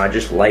less. You know, I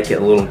just like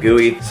it a little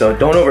gooey. So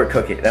don't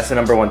overcook it. That's the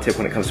 #1 tip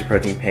when it comes to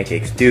protein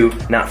pancakes. Do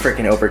not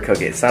freaking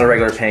overcook it. It's not a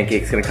regular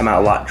pancake. It's gonna come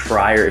out a lot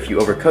drier if you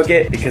overcook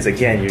it, because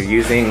again, you're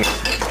using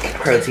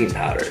protein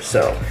powder.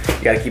 So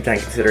you gotta keep that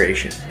in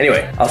consideration.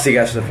 Anyway, I'll see you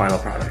guys for the final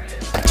product.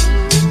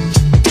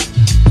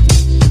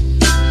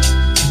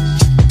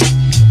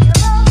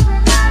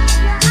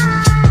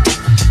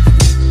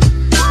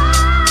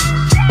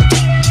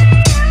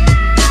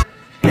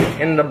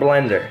 In the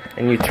blender,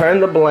 and you turn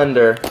the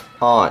blender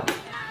on,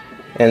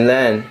 and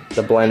then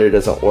the blender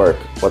doesn't work.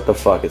 What the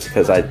fuck? It's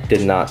because I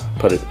did not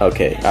put it.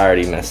 Okay, I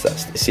already messed up.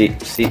 See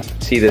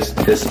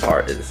this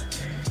part is,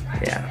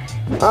 yeah.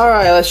 All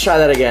right, let's try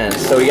that again.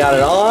 So we got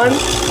it on, and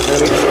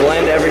then we just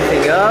blend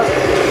everything up,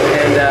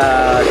 and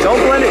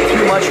don't blend it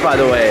too much, by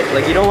the way.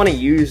 Like, you don't want to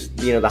use,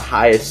 you know, the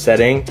highest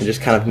setting and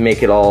just kind of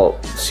make it all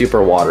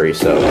super watery.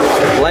 So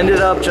blend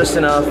it up just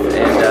enough,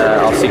 and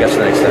I'll see you guys for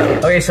the next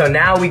step. Okay, so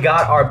now we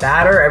got our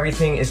batter.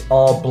 Everything is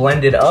all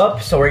blended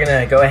up. So we're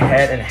gonna go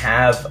ahead and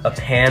have a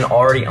pan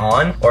already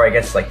on, or I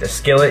guess like the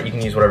skillet. You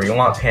can use whatever you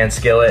want, pan,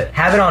 skillet.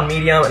 Have it on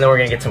medium, and then we're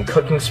gonna get some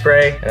cooking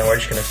spray, and then we're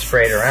just gonna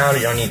spray it around.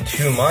 You don't need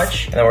too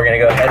much, and then we're gonna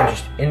go ahead and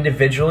just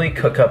individually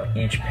cook up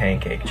each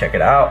pancake. Check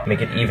it out,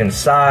 make it even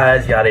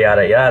size, yada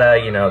yada yada.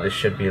 You know, this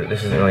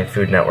isn't really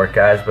Food Network,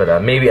 guys,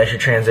 but maybe I should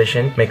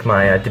transition, make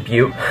my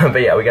debut.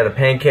 But yeah, we got the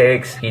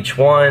pancakes, each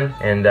one,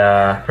 and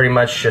pretty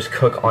much just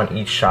cook on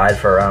each side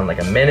for around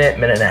like a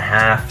minute and a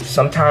half.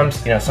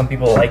 Sometimes, you know, some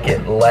people like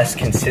it less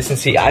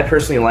consistency. I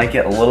personally like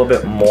it a little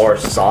bit more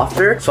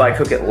softer, so I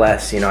cook it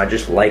less. You know, I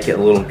just like it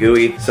a little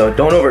gooey. So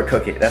don't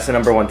overcook it. That's the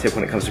 #1 tip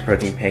when it comes to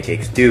protein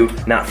pancakes. Do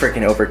not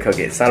freaking overcook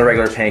it. It's not a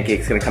regular pancake.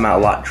 It's gonna come out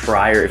a lot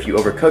drier if you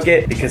overcook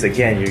it, because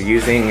again, you're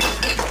using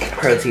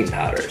protein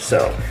powder.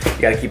 So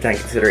you gotta keep that in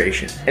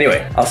consideration.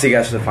 Anyway, I'll see you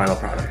guys for the final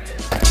product.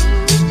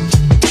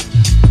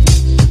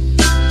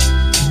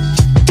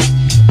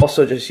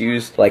 Also just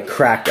use like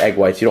cracked egg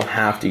whites. You don't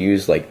have to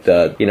use like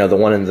the, you know, the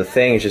one in the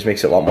thing. It just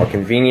makes it a lot more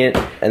convenient.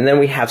 And then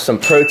we have some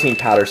protein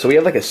powder. So we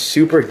have like a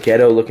super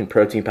ghetto looking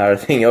protein powder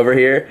thing over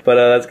here, but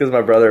that's because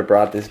my brother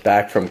brought this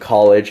back from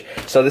college.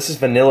 So this is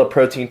vanilla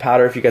protein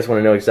powder. If you guys want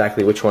to know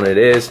exactly which one it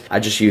is,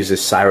 I just use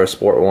this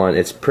Cyrosport one.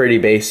 It's pretty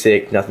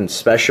basic, nothing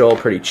special,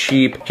 pretty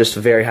cheap, just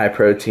very high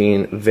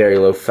protein, very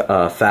low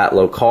fat,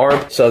 low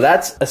carb. So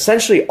that's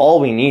essentially all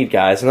we need,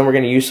 guys. And then we're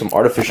gonna use some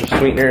artificial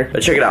sweetener.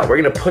 But check it out, we're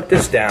gonna put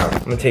this down. I'm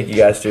gonna take you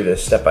guys through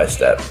this step by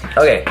step.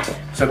 Okay,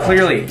 so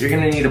clearly you're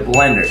gonna need a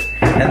blender.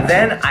 And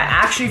then I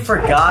actually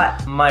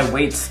forgot my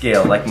weight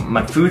scale, like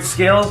my food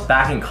scale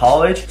back in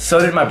college. So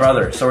did my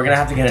brother, so we're gonna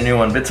have to get a new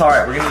one, but it's all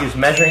right. We're gonna use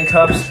measuring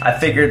cups. I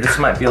figured this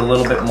might be a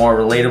little bit more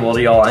relatable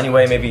to y'all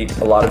anyway. Maybe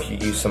a lot of you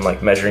use some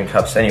like measuring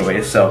cups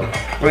anyways. So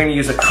we're gonna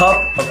use a cup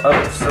of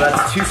oats. So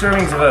that's 2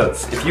 servings of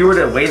oats. If you were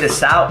to weigh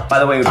this out, by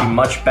the way, it would be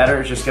much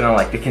better. It's just gonna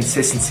like, the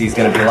consistency is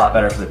gonna be a lot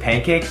better for the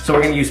pancake. So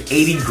we're gonna use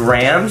 80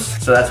 grams.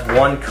 So that's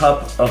 1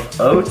 cup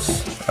of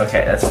oats.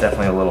 Okay, that's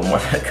definitely a little more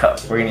than a cup.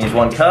 We're gonna use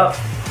 1 cup.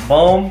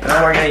 Boom. And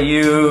then we're gonna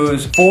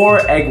use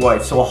 4 egg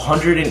whites, so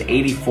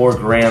 184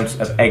 grams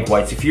of egg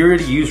whites. If you were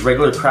to use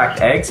regular cracked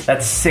eggs,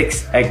 that's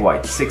 6 egg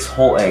whites, 6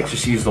 whole eggs.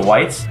 Just use the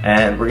whites.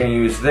 And we're gonna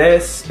use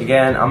this.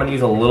 Again, I'm gonna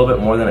use a little bit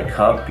more than a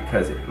cup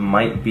because it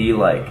might be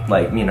like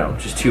you know,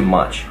 just too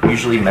much.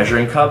 Usually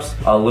measuring cups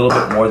a little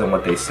bit more than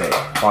what they say.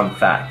 Fun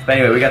fact. But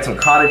anyway, we got some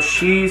cottage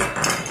cheese.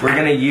 We're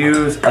gonna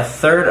use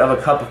 1/3 of a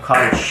cup of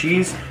cottage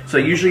cheese. So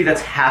usually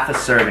that's half a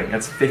serving.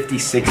 That's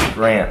 56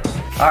 grams.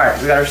 All right,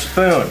 we got our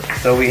spoon.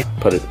 So we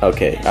put it,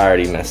 okay, I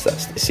already messed up.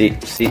 See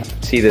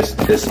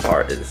this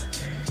part is,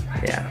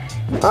 yeah.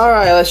 All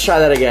right, let's try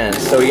that again.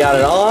 So we got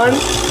it on, and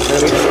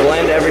then we just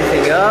blend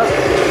everything up,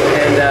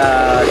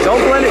 and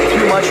don't blend it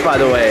too much, by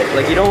the way.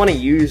 Like, you don't want to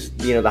use,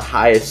 you know, the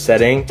highest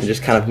setting and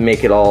just kind of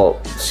make it all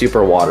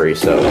super watery.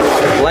 So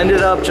blend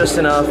it up just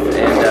enough,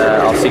 and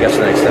I'll see you guys for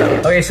the next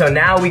step. Okay, so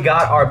now we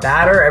got our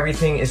batter.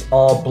 Everything is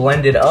all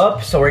blended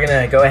up. So we're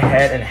gonna go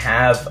ahead and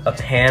have a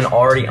pan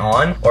already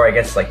on, or I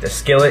guess like the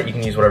skillet. You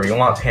can use whatever you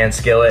want, pan,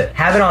 skillet.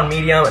 Have it on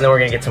medium, and then we're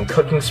gonna get some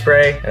cooking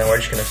spray, and then we're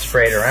just gonna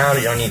spray it around.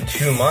 You don't need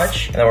too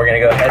much. And then we're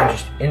gonna go ahead and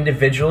just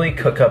individually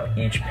cook up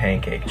each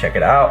pancake. Check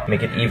it out,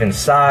 make it even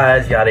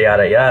size, yada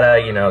yada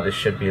yada. You know, this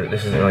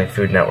isn't really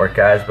Food Network,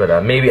 guys,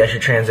 but maybe I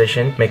should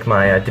transition, make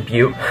my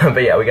debut.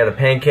 But yeah, we got the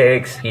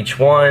pancakes, each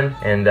one,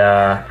 and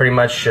pretty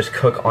much just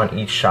cook on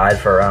each side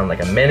for around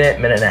like a minute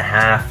and a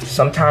half.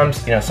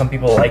 Sometimes, you know, some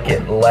people like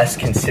it less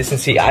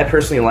consistency. I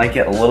personally like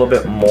it a little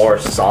bit more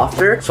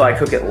softer, so I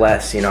cook it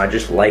less. You know, I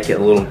just like it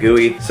a little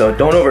gooey. So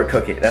don't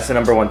overcook it. That's the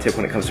 #1 tip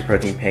when it comes to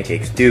protein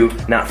pancakes. Do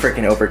not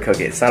freaking overcook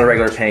it. It's not a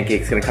regular pancake.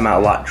 It's gonna come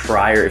out a lot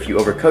drier if you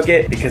overcook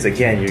it, because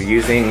again, you're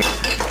using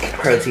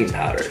protein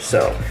powder.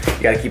 So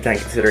you gotta keep that in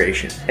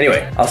consideration.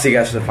 Anyway, I'll see you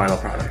guys for the final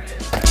product.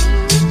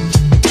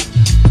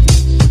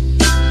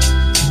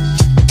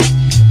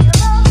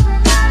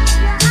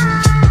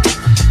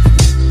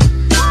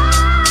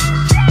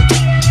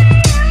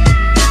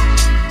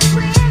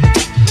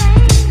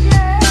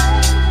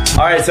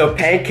 right, so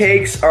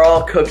pancakes are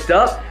all cooked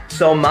up.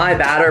 So my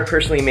batter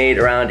personally made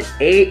around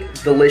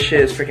 8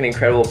 delicious, freaking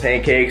incredible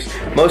pancakes.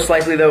 Most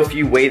likely though, if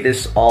you weigh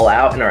this all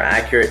out and are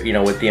accurate, you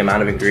know, with the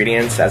amount of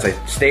ingredients, as I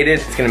stated,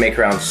 it's gonna make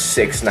around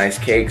 6 nice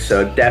cakes.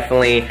 So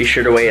definitely be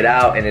sure to weigh it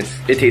out, and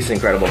it tastes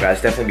incredible, guys.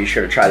 Definitely be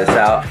sure to try this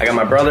out. I got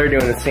my brother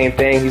doing the same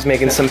thing. He's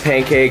making some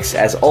pancakes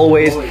as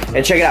always.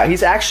 And check it out,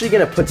 he's actually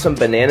gonna put some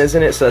bananas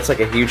in it, so that's like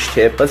a huge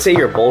tip. Let's say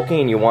you're bulking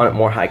and you want it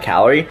more high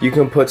calorie. You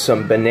can put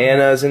some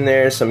bananas in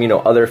there, some, you know,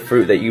 other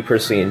fruit that you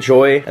personally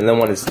enjoy. And then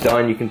when it's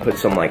done, you can put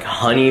some like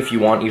honey if you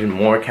want even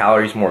more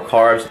calories, more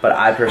carbs. But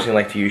I personally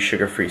like to use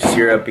sugar-free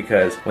syrup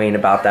because we ain't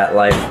about that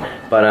life.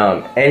 But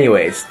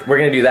anyways, we're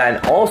gonna do that.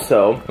 And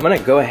also, I'm gonna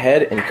go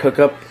ahead and cook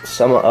up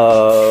some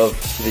of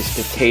these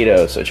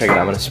potatoes. So check it out,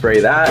 I'm gonna spray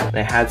that. And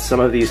I had some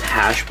of these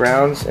hash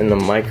browns in the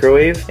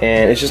microwave,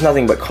 and it's just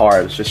nothing but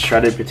carbs, just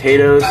shredded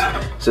potatoes.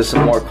 So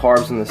some more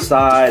carbs on the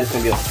side. It's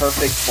gonna be a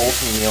perfect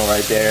bulking meal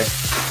right there.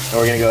 And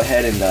we're gonna go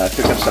ahead and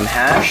cook up some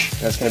hash.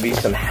 That's gonna be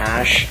some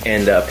hash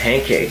and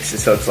pancakes.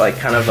 So it's like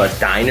kind of a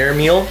diner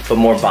meal, but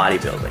more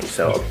bodybuilding.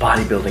 So a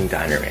bodybuilding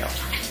diner meal.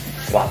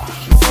 Voila.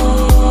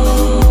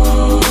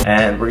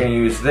 And we're gonna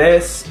use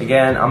this.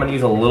 Again, I'm gonna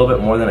use a little bit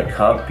more than a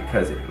cup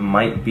because it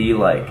might be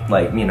like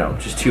you know,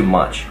 just too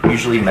much.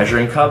 Usually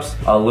measuring cups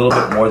a little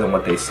bit more than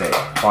what they say.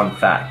 Fun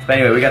fact. But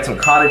anyway, we got some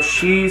cottage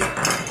cheese.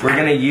 We're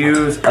gonna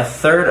use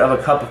 1/3 of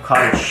a cup of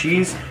cottage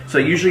cheese. So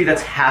usually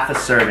that's half a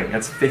serving.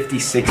 That's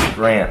 56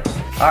 grams.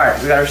 All right,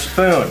 we got our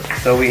spoon.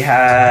 So we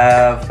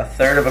have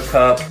 1/3 of a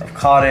cup of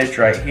cottage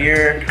right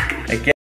here. Again,